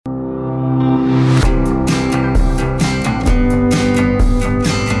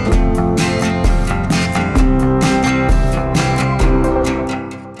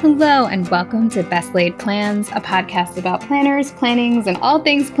and welcome to Best Laid Plans, a podcast about planners, plannings, and all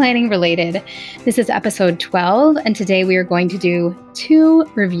things planning related. This is episode 12, and today we are going to do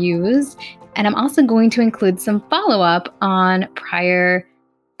 2 reviews, and I'm also going to include some follow-up on prior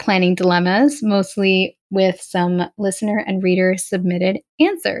planning dilemmas, mostly with some listener and reader submitted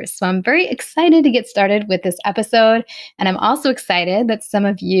answers. So I'm very excited to get started with this episode. And I'm also excited that some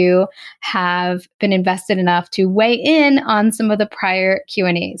of you have been invested enough to weigh in on some of the prior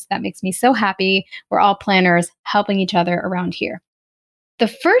Q&As. That makes me so happy. We're all planners helping each other around here. The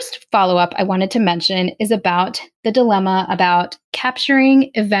first follow-up I wanted to mention is about the dilemma about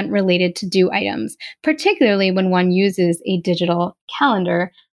capturing event-related to-do items, particularly when one uses a digital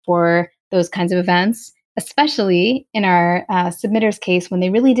calendar for those kinds of events, especially in our submitter's case when they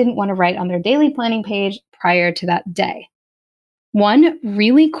really didn't want to write on their daily planning page prior to that day. One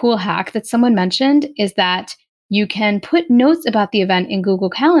really cool hack that someone mentioned is that you can put notes about the event in Google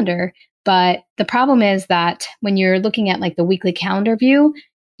Calendar, but the problem is that when you're looking at like the weekly calendar view,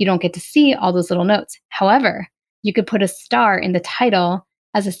 you don't get to see all those little notes. However, you could put a star in the title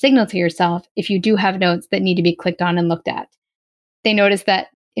as a signal to yourself if you do have notes that need to be clicked on and looked at. They notice that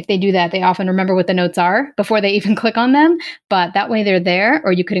if they do that, they often remember what the notes are before they even click on them, but that way they're there,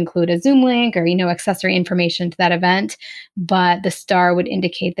 or you could include a Zoom link or, accessory information to that event, but the star would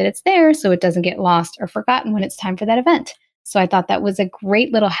indicate that it's there so it doesn't get lost or forgotten when it's time for that event. So I thought that was a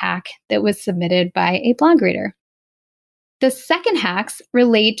great little hack that was submitted by a blog reader. The second hacks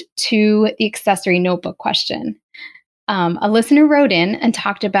relate to the accessory notebook question. A listener wrote in and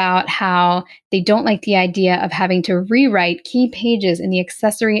talked about how they don't like the idea of having to rewrite key pages in the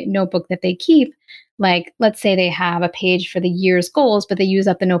accessory notebook that they keep. Like, let's say they have a page for the year's goals, but they use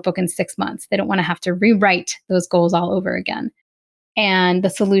up the notebook in 6 months. They don't want to have to rewrite those goals all over again. And the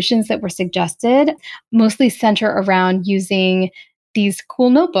solutions that were suggested mostly center around using these cool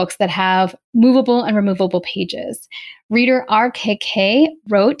notebooks that have movable and removable pages. Reader RKK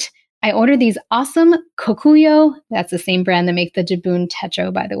wrote, I ordered these awesome Kokuyo, that's the same brand that makes the Jibun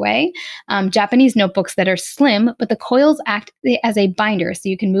Techo, by the way, Japanese notebooks that are slim, but the coils act as a binder so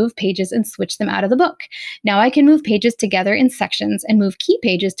you can move pages and switch them out of the book. Now I can move pages together in sections and move key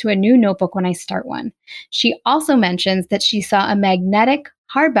pages to a new notebook when I start one. She also mentions that she saw a magnetic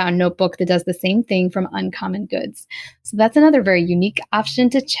hardbound notebook that does the same thing from Uncommon Goods. So that's another very unique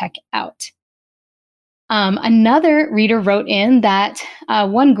option to check out. Another reader wrote in that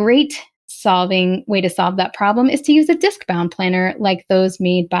one great way to solve that problem is to use a disc-bound planner like those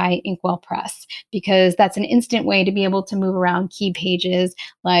made by Inkwell Press, because that's an instant way to be able to move around key pages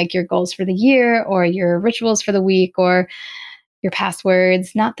like your goals for the year or your rituals for the week or your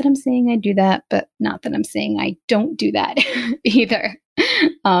passwords. Not that I'm saying I do that, but not that I'm saying I don't do that either,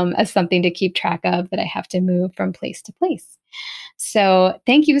 as something to keep track of that I have to move from place to place. So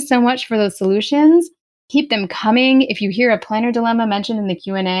thank you so much for those solutions. Keep them coming. If you hear a planner dilemma mentioned in the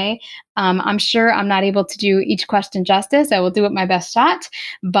Q&A, I'm sure I'm not able to do each question justice. I will do it my best shot.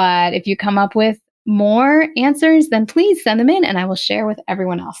 But if you come up with more answers, then please send them in and I will share with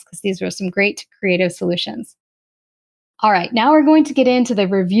everyone else because these were some great creative solutions. All right, now we're going to get into the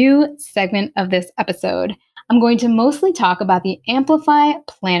review segment of this episode. I'm going to mostly talk about the Amplify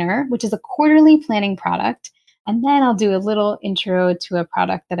Planner, which is a quarterly planning product. And then I'll do a little intro to a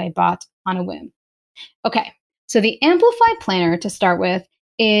product that I bought on a whim. Okay, so the Amplify Planner to start with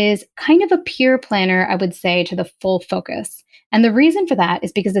is kind of a peer planner, I would say, to the full focus. And the reason for that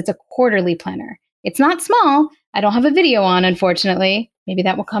is because it's a quarterly planner. It's not small. I don't have a video on, unfortunately. Maybe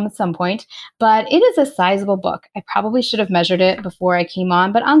that will come at some point. But it is a sizable book. I probably should have measured it before I came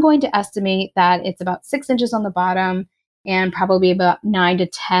on, but I'm going to estimate that it's about 6 inches on the bottom and probably about 9 to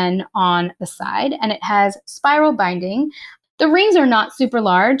 10 on the side. And it has spiral binding. The rings are not super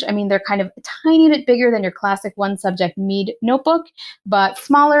large. I mean, they're kind of a tiny bit bigger than your classic 1-subject Mead notebook, but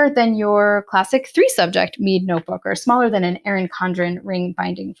smaller than your classic 3-subject Mead notebook, or smaller than an Erin Condren ring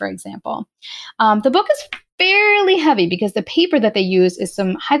binding, for example. The book is fairly heavy because the paper that they use is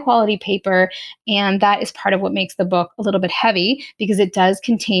some high quality paper, and that is part of what makes the book a little bit heavy because it does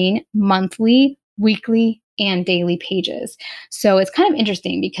contain monthly, weekly, and daily pages. So it's kind of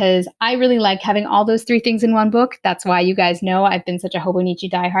interesting because I really like having all those 3 things in one book. That's why you guys know I've been such a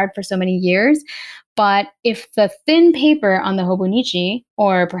Hobonichi diehard for so many years. But if the thin paper on the Hobonichi,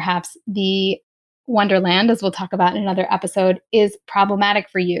 or perhaps the Wonderland, as we'll talk about in another episode, is problematic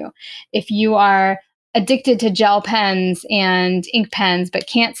for you, if you are addicted to gel pens and ink pens but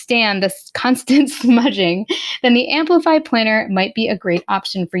can't stand this constant smudging, then the Amplify Planner might be a great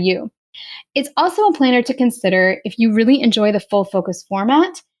option for you. It's also a planner to consider if you really enjoy the full focus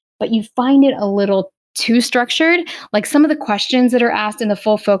format, but you find it a little too structured. Like some of the questions that are asked in the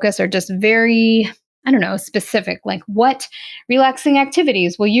full focus are just very, I don't know, specific. Like, what relaxing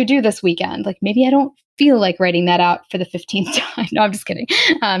activities will you do this weekend? Like, maybe I don't feel like writing that out for the 15th time. No, I'm just kidding.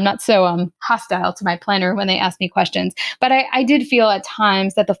 I'm not so hostile to my planner when they ask me questions. But I did feel at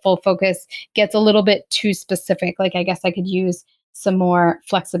times that the full focus gets a little bit too specific. Like, I guess I could use some more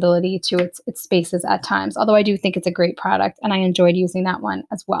flexibility to its spaces at times. Although I do think it's a great product and I enjoyed using that one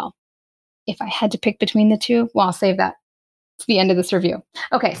as well. If I had to pick between the two, well, I'll save that to the end of this review.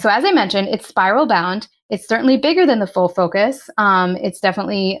 Okay, so as I mentioned, it's spiral bound. It's certainly bigger than the full focus. It's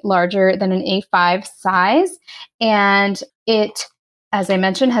definitely larger than an A5 size. And it, as I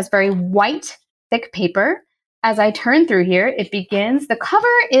mentioned, has very white, thick paper. As I turn through here, it begins. The cover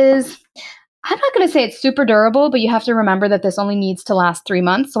is, I'm not going to say it's super durable, but you have to remember that this only needs to last 3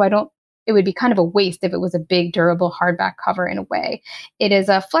 months. So it would be kind of a waste if it was a big, durable hardback cover in a way. It is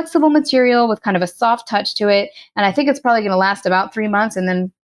a flexible material with kind of a soft touch to it. And I think it's probably going to last about 3 months and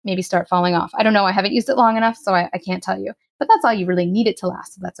then maybe start falling off. I don't know. I haven't used it long enough, so I can't tell you. But that's all you really need it to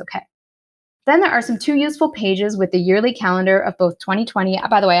last, so that's okay. Then there are some 2 useful pages with the yearly calendar of both 2020.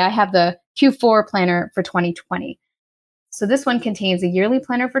 By the way, I have the Q4 planner for 2020. So this one contains a yearly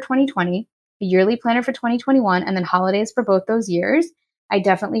planner for 2020, a yearly planner for 2021, and then holidays for both those years. I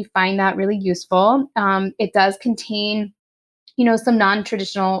definitely find that really useful. It does contain, some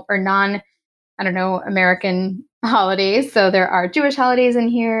non-traditional or American holidays. So there are Jewish holidays in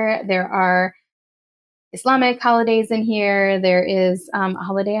here. There are Islamic holidays in here. There is a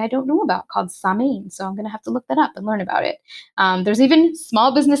holiday I don't know about called Samain. So I'm going to have to look that up and learn about it. There's even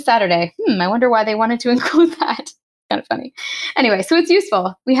Small Business Saturday. I wonder why they wanted to include that. Kind of funny. Anyway, so it's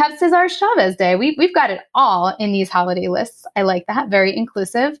useful. We have Cesar Chavez Day. We've got it all in these holiday lists. I like that. Very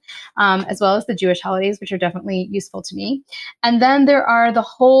inclusive, as well as the Jewish holidays, which are definitely useful to me. And then there are the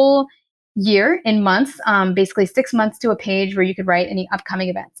whole year in months, basically 6 months to a page where you could write any upcoming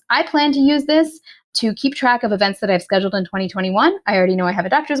events. I plan to use this to keep track of events that I've scheduled in 2021. I already know I have a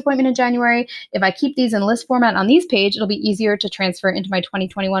doctor's appointment in January. If I keep these in list format on these pages, it'll be easier to transfer into my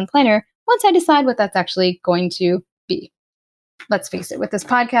 2021 planner once I decide what that's actually going to be. Let's face it, with this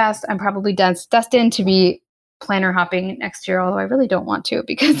podcast, I'm probably destined to be planner hopping next year, although I really don't want to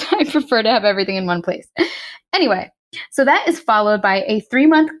because I prefer to have everything in one place. Anyway, so that is followed by a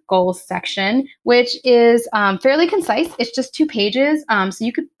 3-month goals section, which is fairly concise. It's just 2 pages, so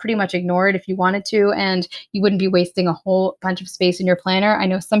you could pretty much ignore it if you wanted to, and you wouldn't be wasting a whole bunch of space in your planner. I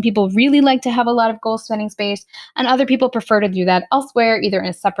know some people really like to have a lot of goal setting space, and other people prefer to do that elsewhere, either in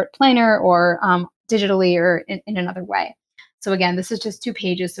a separate planner or digitally or in another way. So again, this is just 2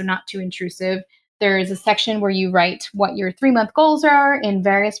 pages, so not too intrusive. There is a section where you write what your 3-month goals are in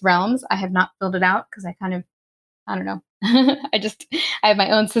various realms. I have not filled it out because I don't know. I have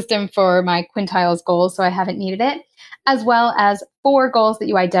my own system for my quintiles goals, so I haven't needed it, as well as 4 goals that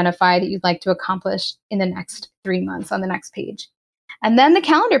you identify that you'd like to accomplish in the next 3 months on the next page. And then the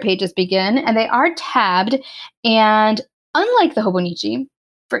calendar pages begin, and they are tabbed. And unlike the Hobonichi,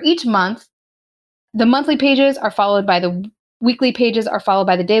 for each month, the monthly pages are followed by the weekly pages are followed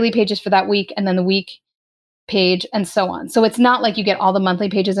by the daily pages for that week, and then the week page, and so on. So it's not like you get all the monthly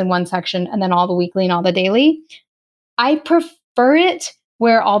pages in one section and then all the weekly and all the daily. I prefer it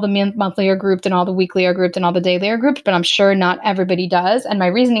where all the monthly are grouped and all the weekly are grouped and all the daily are grouped, but I'm sure not everybody does. And my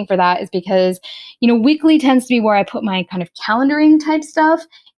reasoning for that is because, weekly tends to be where I put my kind of calendaring type stuff.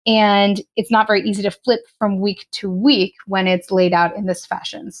 And it's not very easy to flip from week to week when it's laid out in this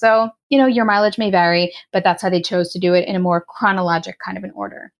fashion. So, your mileage may vary, but that's how they chose to do it in a more chronologic kind of an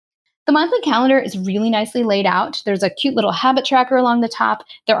order. The monthly calendar is really nicely laid out. There's a cute little habit tracker along the top.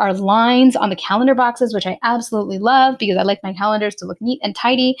 There are lines on the calendar boxes, which I absolutely love because I like my calendars to look neat and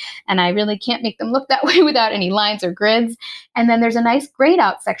tidy, and I really can't make them look that way without any lines or grids. And then there's a nice grayed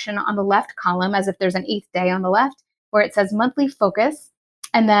out section on the left column, as if there's an 8th day on the left, where it says monthly focus.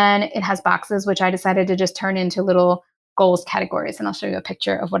 And then it has boxes, which I decided to just turn into little goals categories. And I'll show you a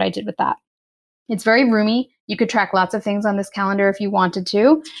picture of what I did with that. It's very roomy. You could track lots of things on this calendar if you wanted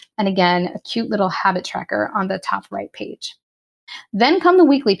to. And again, a cute little habit tracker on the top right page. Then come the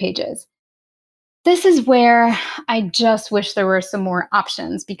weekly pages. This is where I just wish there were some more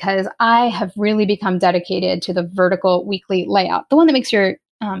options because I have really become dedicated to the vertical weekly layout, the one that makes your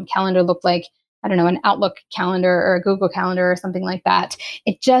calendar look like, I don't know, an Outlook calendar or a Google calendar or something like that.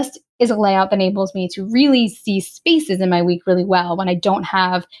 It just is a layout that enables me to really see spaces in my week really well when I don't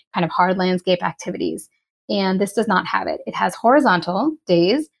have kind of hard landscape activities. And this does not have it. It has horizontal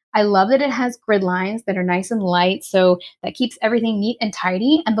days. I love that it has grid lines that are nice and light, so that keeps everything neat and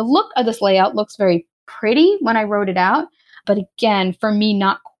tidy. And the look of this layout looks very pretty when I wrote it out. But again, for me,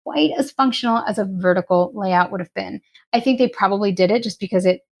 not quite as functional as a vertical layout would have been. I think they probably did it just because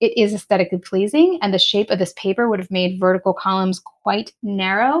it is aesthetically pleasing, and the shape of this paper would have made vertical columns quite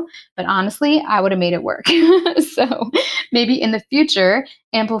narrow. But honestly, I would have made it work. So maybe in the future,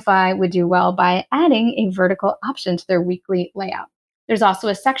 Amplify would do well by adding a vertical option to their weekly layout. There's also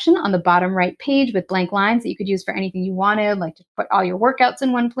a section on the bottom right page with blank lines that you could use for anything you wanted, like to put all your workouts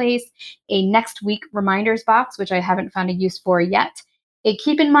in one place, a next week reminders box, which I haven't found a use for yet, a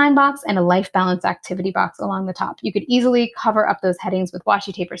keep in mind box, and a life balance activity box along the top. You could easily cover up those headings with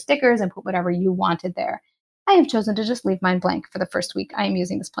washi tape or stickers and put whatever you wanted there. I have chosen to just leave mine blank for the first week I am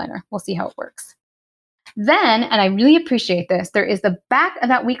using this planner. We'll see how it works. Then, and I really appreciate this, there is the back of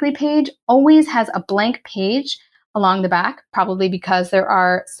that weekly page always has a blank page along the back, probably because there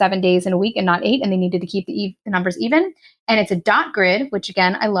are 7 days in a week and not 8, and they needed to keep the numbers even. And it's a dot grid, which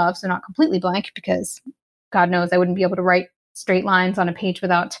again, I love, so not completely blank because God knows I wouldn't be able to write straight lines on a page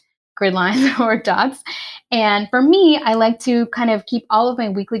without grid lines or dots. And for me, I like to kind of keep all of my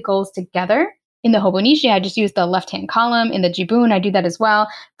weekly goals together. In the Hobonichi, I just use the left-hand column. In the Jibun, I do that as well.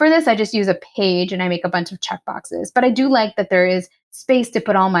 For this, I just use a page and I make a bunch of check boxes. But I do like that there is space to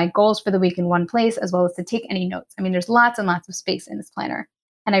put all my goals for the week in one place, as well as to take any notes. I mean, there's lots and lots of space in this planner.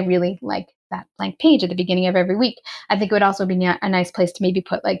 And I really like that blank page at the beginning of every week. I think it would also be a nice place to maybe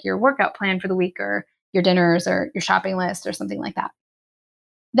put like your workout plan for the week or your dinners or your shopping list or something like that.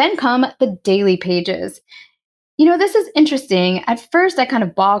 Then come the daily pages. You know, this is interesting. At first, I kind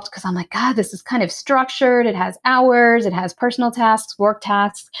of balked because I'm like, God, this is kind of structured. It has hours, it has personal tasks, work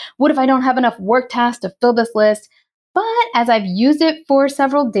tasks. What if I don't have enough work tasks to fill this list? But as I've used it for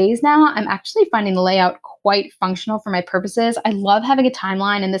several days now, I'm actually finding the layout quite functional for my purposes. I love having a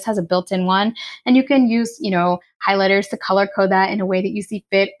timeline, and this has a built-in one. And you can use, highlighters to color code that in a way that you see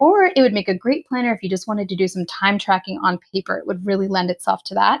fit. Or it would make a great planner if you just wanted to do some time tracking on paper. It would really lend itself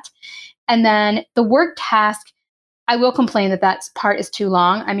to that. And then the work task, I will complain that part is too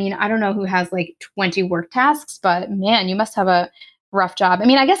long. I mean, I don't know who has like 20 work tasks, but man, you must have a rough job. I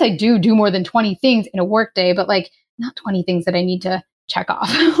mean, I guess I do more than 20 things in a work day, but like not 20 things that I need to check off.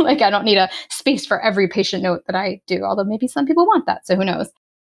 Like I don't need a space for every patient note that I do, although maybe some people want that. So who knows?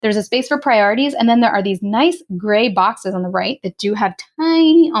 There's a space for priorities. And then there are these nice gray boxes on the right that do have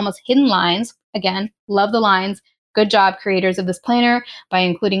tiny, almost hidden lines. Again, love the lines. Good job, creators of this planner, by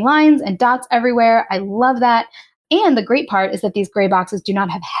including lines and dots everywhere. I love that. And the great part is that these gray boxes do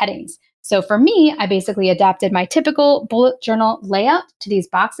not have headings. So for me, I basically adapted my typical bullet journal layout to these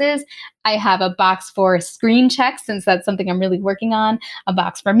boxes. I have a box for screen checks, since that's something I'm really working on, a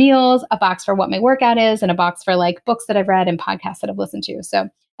box for meals, a box for what my workout is, and a box for like books that I've read and podcasts that I've listened to. So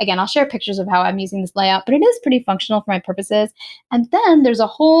again, I'll share pictures of how I'm using this layout, but it is pretty functional for my purposes. And then there's a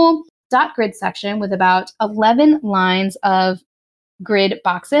whole dot grid section with about 11 lines of grid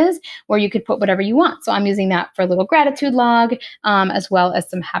boxes where you could put whatever you want. So I'm using that for a little gratitude log, as well as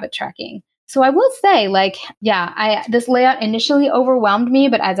some habit tracking. So I will say, this layout initially overwhelmed me,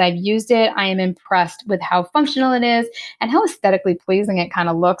 but as I've used it, I am impressed with how functional it is and how aesthetically pleasing it kind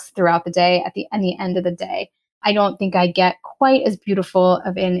of looks throughout the day at the end of the day. I don't think I get quite as beautiful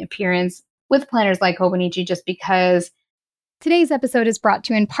of an appearance with planners like Hobonichi just because. Today's episode is brought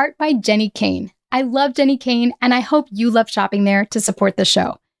to you in part by Jenni Kayne. I love Jenni Kayne, and I hope you love shopping there to support the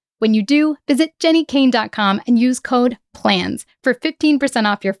show. When you do, visit jennikayne.com and use code PLANS for 15%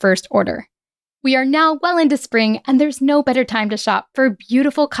 off your first order. We are now well into spring, and there's no better time to shop for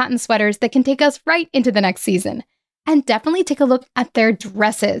beautiful cotton sweaters that can take us right into the next season. And definitely take a look at their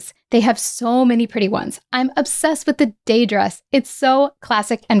dresses. They have so many pretty ones. I'm obsessed with the day dress. It's so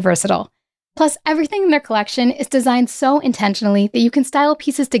classic and versatile. Plus, everything in their collection is designed so intentionally that you can style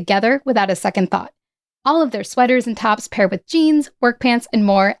pieces together without a second thought. All of their sweaters and tops pair with jeans, work pants, and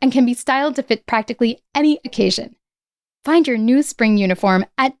more, and can be styled to fit practically any occasion. Find your new spring uniform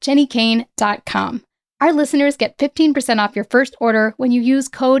at jennikayne.com. Our listeners get 15% off your first order when you use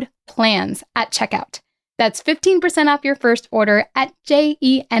code PLANS at checkout. That's 15% off your first order at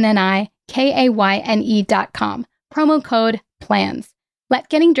jennikayne.com. Promo code PLANS. Let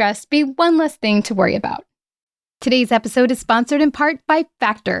getting dressed be one less thing to worry about. Today's episode is sponsored in part by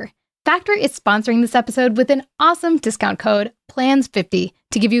Factor. Factor is sponsoring this episode with an awesome discount code, PLANS50,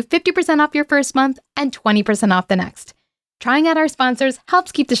 to give you 50% off your first month and 20% off the next. Trying out our sponsors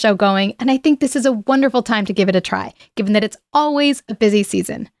helps keep the show going, and I think this is a wonderful time to give it a try, given that it's always a busy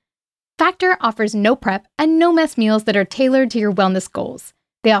season. Factor offers no prep and no mess meals that are tailored to your wellness goals.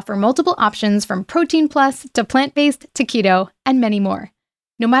 They offer multiple options from protein plus to plant-based to keto and many more.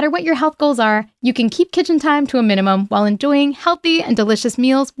 No matter what your health goals are, you can keep kitchen time to a minimum while enjoying healthy and delicious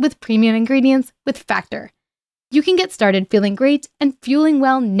meals with premium ingredients with Factor. You can get started feeling great and fueling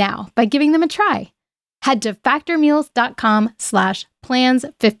well now by giving them a try. Head to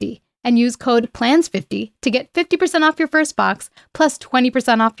factormeals.com/plans50 and use code PLANS50 to get 50% off your first box plus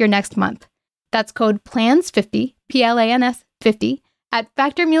 20% off your next month. That's code PLANS50, PLANS 50, at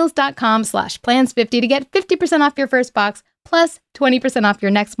factormeals.com/plans50 to get 50% off your first box plus 20% off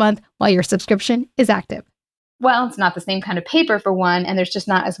your next month while your subscription is active. Well, it's not the same kind of paper for one, and there's just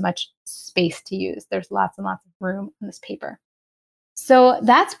not as much space to use. There's lots and lots of room on this paper. So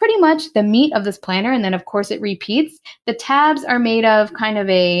that's pretty much the meat of this planner. And then, of course, it repeats. The tabs are made of kind of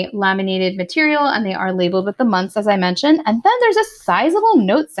a laminated material, and they are labeled with the months, as I mentioned. And then there's a sizable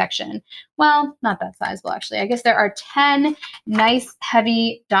note section. Well, not that sizable, actually. I guess there are 10 nice,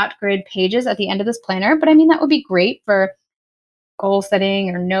 heavy dot grid pages at the end of this planner. But I mean, that would be great for goal setting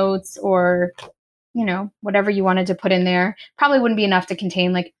or notes or whatever you wanted to put in there. Probably wouldn't be enough to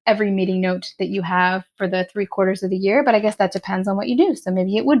contain like every meeting note that you have for the 3/4 of the year, but I guess that depends on what you do. So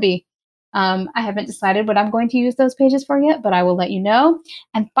maybe it would be. I haven't decided what I'm going to use those pages for yet, but I will let you know.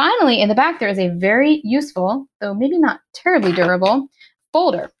 And finally, in the back, there is a very useful, though maybe not terribly durable,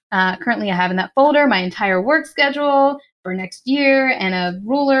 folder. Currently, I have in that folder my entire work schedule for next year and a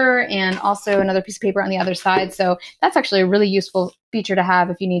ruler and also another piece of paper on the other side. So that's actually a really useful feature to have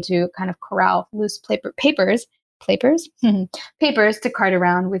if you need to kind of corral loose papers to cart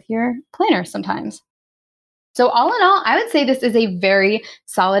around with your planner sometimes. So all in all, I would say this is a very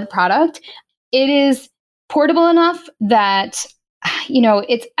solid product. It is portable enough that I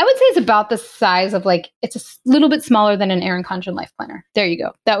would say it's about the size of it's a little bit smaller than an Erin Condren Life Planner. There you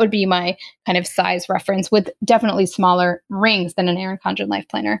go. That would be my kind of size reference, with definitely smaller rings than an Erin Condren Life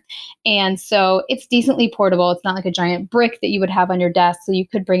Planner. And so it's decently portable. It's not like a giant brick that you would have on your desk, so you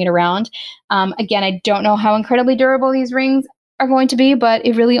could bring it around. Again, I don't know how incredibly durable these rings are going to be, but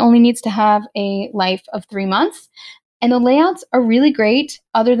it really only needs to have a life of 3 months. And the layouts are really great,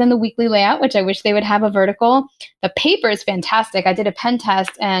 other than the weekly layout, which I wish they would have a vertical. The paper is fantastic. I did a pen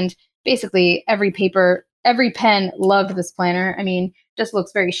test, and basically every pen loved this planner. I mean, just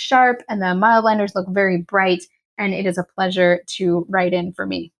looks very sharp, and the Mildliners look very bright, and it is a pleasure to write in for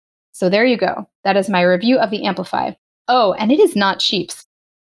me. So there you go. That is my review of the Amplify. Oh, and it is not cheap.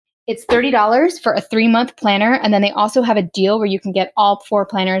 It's $30 for a 3-month planner, and then they also have a deal where you can get all 4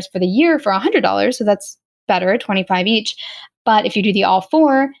 planners for the year for $100, so that's better, $25 each. But if you do the all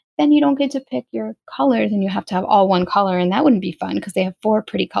 4, then you don't get to pick your colors, and you have to have all one color, and that wouldn't be fun because they have 4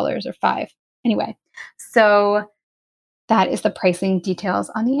 pretty colors, or 5. Anyway, so that is the pricing details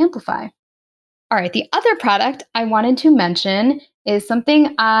on the Amplify. All right, the other product I wanted to mention is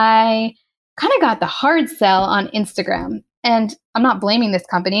something I kind of got the hard sell on Instagram. And I'm not blaming this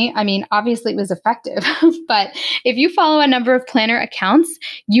company. I mean, obviously it was effective. But if you follow a number of planner accounts,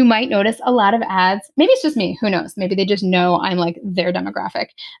 you might notice a lot of ads. Maybe it's just me. Who knows? Maybe they just know I'm like their demographic.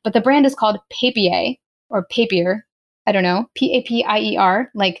 But the brand is called Papier or Papier. I don't know.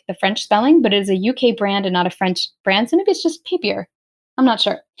 Papier, like the French spelling, but it is a UK brand and not a French brand. So maybe it's just Papier. I'm not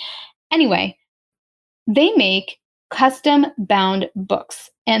sure. Anyway, they make custom bound books,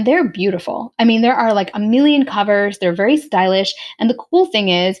 and they're beautiful. I mean, there are like a million covers. They're very stylish. And the cool thing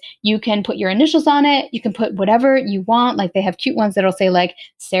is you can put your initials on it. You can put whatever you want. Like they have cute ones that'll say like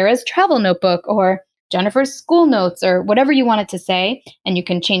Sarah's travel notebook or Jennifer's school notes or whatever you want it to say. And you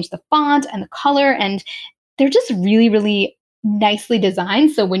can change the font and the color. And they're just really, really nicely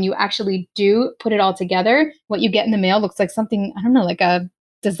designed. So when you actually do put it all together, what you get in the mail looks like something, I don't know, like a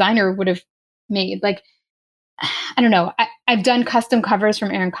designer would have made. Like, I don't know. I've done custom covers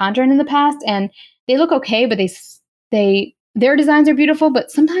from Erin Condren in the past, and they look okay, but their designs are beautiful, but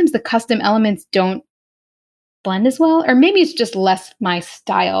sometimes the custom elements don't blend as well, or maybe it's just less my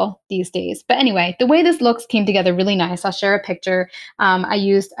style these days. But anyway, the way this looks came together really nice. I'll share a picture.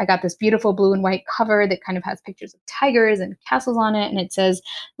 I got this beautiful blue and white cover that kind of has pictures of tigers and castles on it, and it says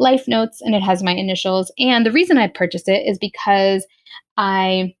Life Notes, and it has my initials. And the reason I purchased it is because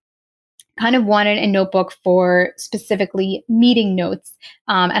I kind of wanted a notebook for specifically meeting notes.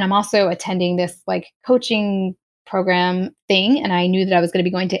 And I'm also attending this like coaching program thing. And I knew that I was going to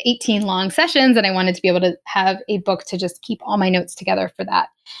be going to 18 long sessions, and I wanted to be able to have a book to just keep all my notes together for that.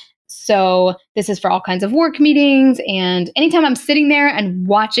 So this is for all kinds of work meetings. And anytime I'm sitting there and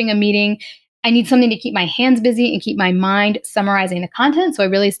watching a meeting, I need something to keep my hands busy and keep my mind summarizing the content, so I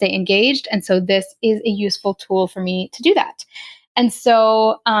really stay engaged. And so this is a useful tool for me to do that. And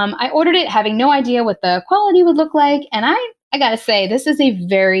so I ordered it having no idea what the quality would look like. And I got to say, this is a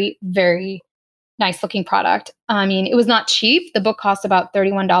very, very nice looking product. I mean, it was not cheap. The book cost about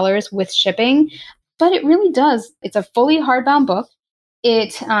 $31 with shipping, but it really does. It's a fully hardbound book.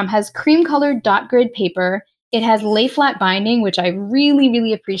 It has cream colored dot grid paper. It has lay flat binding, which I really,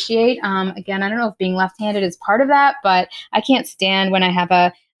 really appreciate. Again, I don't know if being left-handed is part of that, but I can't stand when I have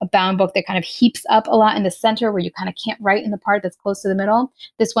a bound book that kind of heaps up a lot in the center where you kind of can't write in the part that's close to the middle.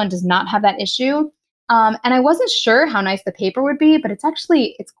 This one does not have that issue. And I wasn't sure how nice the paper would be, but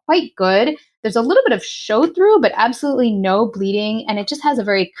it's quite good. There's a little bit of show through, but absolutely no bleeding. And it just has a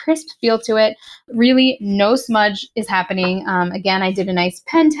very crisp feel to it. Really, no smudge is happening. Again, I did a nice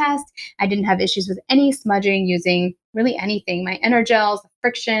pen test. I didn't have issues with any smudging using really anything. My Energels, the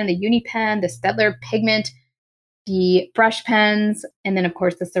Friction, the UniPen, the Staedtler Pigment, the brush pens, and then of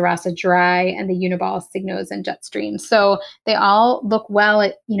course the Sarasa Dry and the Uniball Signos and Jetstream. So they all look well.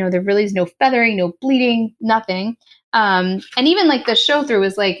 There really is no feathering, no bleeding, nothing. And even like the show through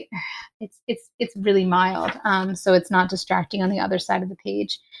is like, it's really mild. So it's not distracting on the other side of the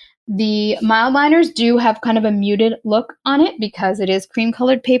page. The mild liners do have kind of a muted look on it because it is cream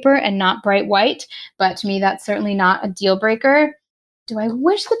colored paper and not bright white. But to me, that's certainly not a deal breaker. Do I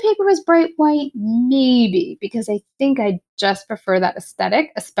wish the paper was bright white? Maybe, because I think I just prefer that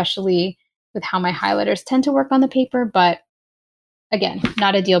aesthetic, especially with how my highlighters tend to work on the paper. But again,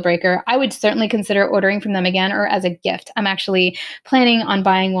 not a deal breaker. I would certainly consider ordering from them again or as a gift. I'm actually planning on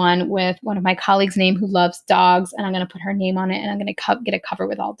buying one with one of my colleagues' name who loves dogs, and I'm going to put her name on it, and I'm going to get a cover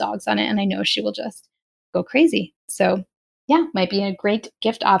with all dogs on it, and I know she will just go crazy. So yeah, might be a great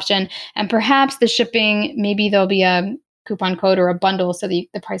gift option. And perhaps the shipping, maybe there'll be a coupon code or a bundle so the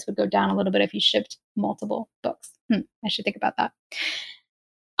price would go down a little bit if you shipped multiple books. I should think about that.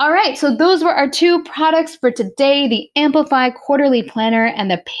 All right, so those were our two products for today, the Amplify Quarterly Planner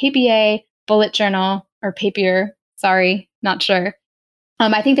and the Papier Bullet Journal, or Papier, sorry, not sure.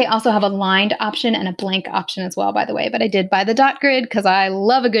 I think they also have a lined option and a blank option as well, by the way, but I did buy the dot grid because I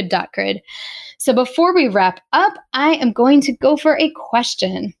love a good dot grid. So before we wrap up, I am going to go for a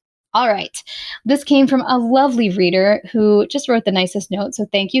question. All right, this came from a lovely reader who just wrote the nicest note, so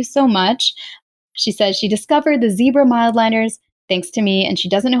thank you so much. She says she discovered the Zebra mild liners thanks to me, and she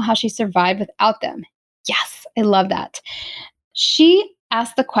doesn't know how she survived without them. Yes, I love that. She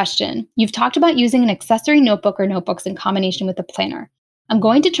asked the question, you've talked about using an accessory notebook or notebooks in combination with a planner. I'm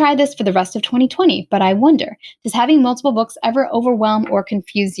going to try this for the rest of 2020, but I wonder, does having multiple books ever overwhelm or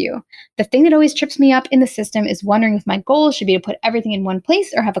confuse you? The thing that always trips me up in the system is wondering if my goal should be to put everything in one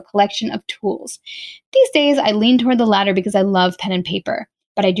place or have a collection of tools. These days, I lean toward the latter because I love pen and paper.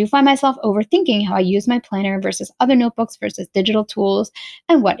 But I do find myself overthinking how I use my planner versus other notebooks versus digital tools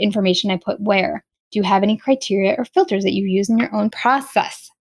and what information I put where. Do you have any criteria or filters that you use in your own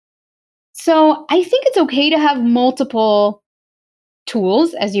process? So I think it's okay to have multiple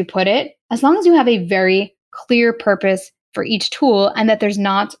tools, as you put it, as long as you have a very clear purpose for each tool and that there's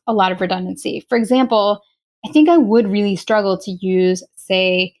not a lot of redundancy. For example, I think I would really struggle to use,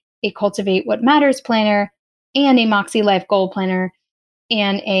 say, a Cultivate What Matters planner and a Moxie Life Goal planner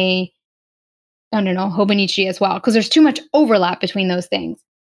and a, I don't know, Hobonichi as well, because there's too much overlap between those things.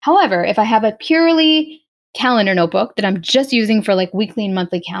 However, if I have a purely calendar notebook that I'm just using for like weekly and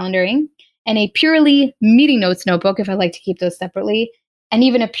monthly calendaring, and a purely meeting notes notebook, if I like to keep those separately, and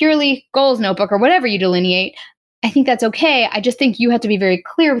even a purely goals notebook or whatever you delineate, I think that's okay. I just think you have to be very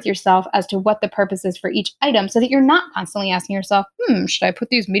clear with yourself as to what the purpose is for each item so that you're not constantly asking yourself, should I put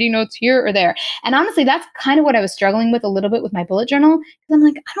these meeting notes here or there? And honestly, that's kind of what I was struggling with a little bit with my bullet journal, because I'm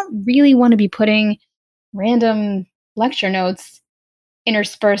like, I don't really want to be putting random lecture notes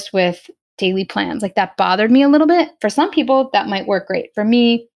interspersed with daily plans. Like that bothered me a little bit. For some people, that might work great. For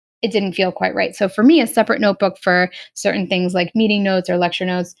me, it didn't feel quite right. So for me, a separate notebook for certain things like meeting notes or lecture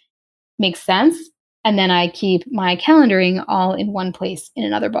notes makes sense. And then I keep my calendaring all in one place in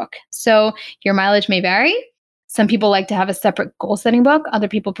another book. So your mileage may vary. Some people like to have a separate goal setting book. Other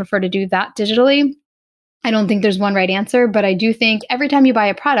people prefer to do that digitally. I don't think there's one right answer, but I do think every time you buy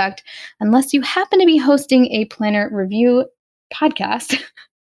a product, unless you happen to be hosting a planner review podcast,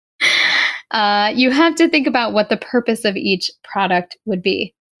 you have to think about what the purpose of each product would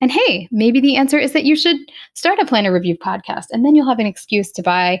be. And hey, maybe the answer is that you should start a planner review podcast, and then you'll have an excuse to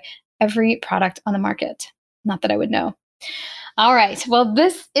buy every product on the market. Not that I would know. All right. Well,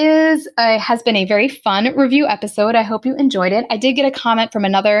 this has been a very fun review episode. I hope you enjoyed it. I did get a comment from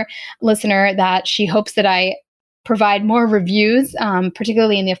another listener that she hopes that I provide more reviews,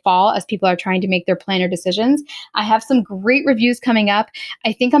 particularly in the fall as people are trying to make their planner decisions. I have some great reviews coming up.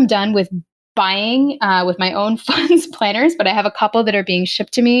 I think I'm done with buying with my own funds planners, but I have a couple that are being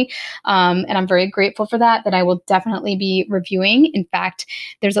shipped to me. And I'm very grateful for that I will definitely be reviewing. In fact,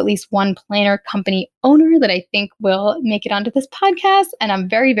 there's at least one planner company owner that I think will make it onto this podcast. And I'm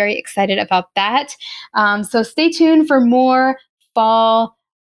very, very excited about that. So stay tuned for more fall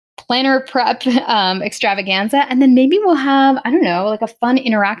planner prep extravaganza. And then maybe we'll have, I don't know, like a fun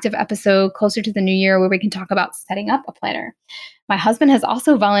interactive episode closer to the new year where we can talk about setting up a planner. My husband has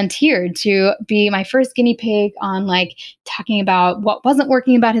also volunteered to be my first guinea pig on like talking about what wasn't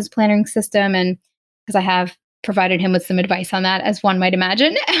working about his planning system. And because I have provided him with some advice on that, as one might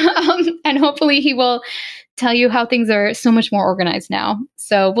imagine. And hopefully he will tell you how things are so much more organized now.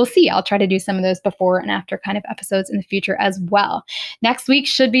 So we'll see. I'll try to do some of those before and after kind of episodes in the future as well. Next week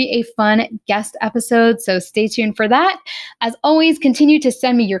should be a fun guest episode, so stay tuned for that. As always, continue to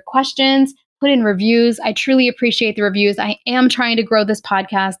send me your questions, put in reviews. I truly appreciate the reviews. I am trying to grow this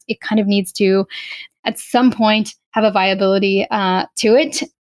podcast. It kind of needs to, at some point, have a viability to it.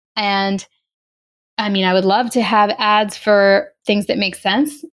 And I mean, I would love to have ads for things that make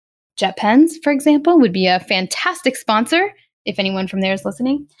sense. JetPens, for example, would be a fantastic sponsor if anyone from there is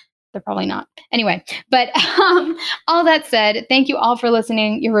listening. They're probably not. Anyway, but all that said, thank you all for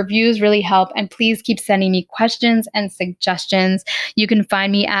listening. Your reviews really help. And please keep sending me questions and suggestions. You can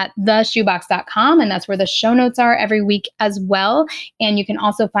find me at theshoebox.com, and that's where the show notes are every week as well. And you can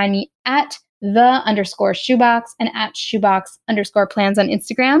also find me at _shoebox and at shoebox_plans on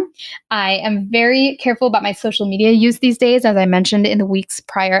Instagram. I am very careful about my social media use these days, as I mentioned in the week's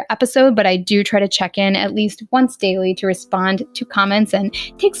prior episode, but I do try to check in at least once daily to respond to comments and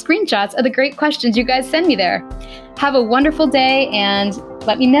take screenshots of the great questions you guys send me there. Have a wonderful day and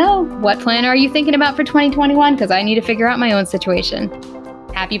let me know, what plan are you thinking about for 2021? Because I need to figure out my own situation.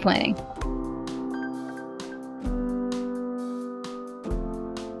 Happy planning.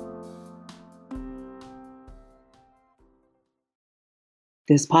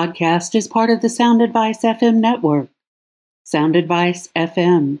 This podcast is part of the Sound Advice FM network. Sound Advice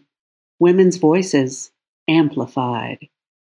FM. Women's voices amplified.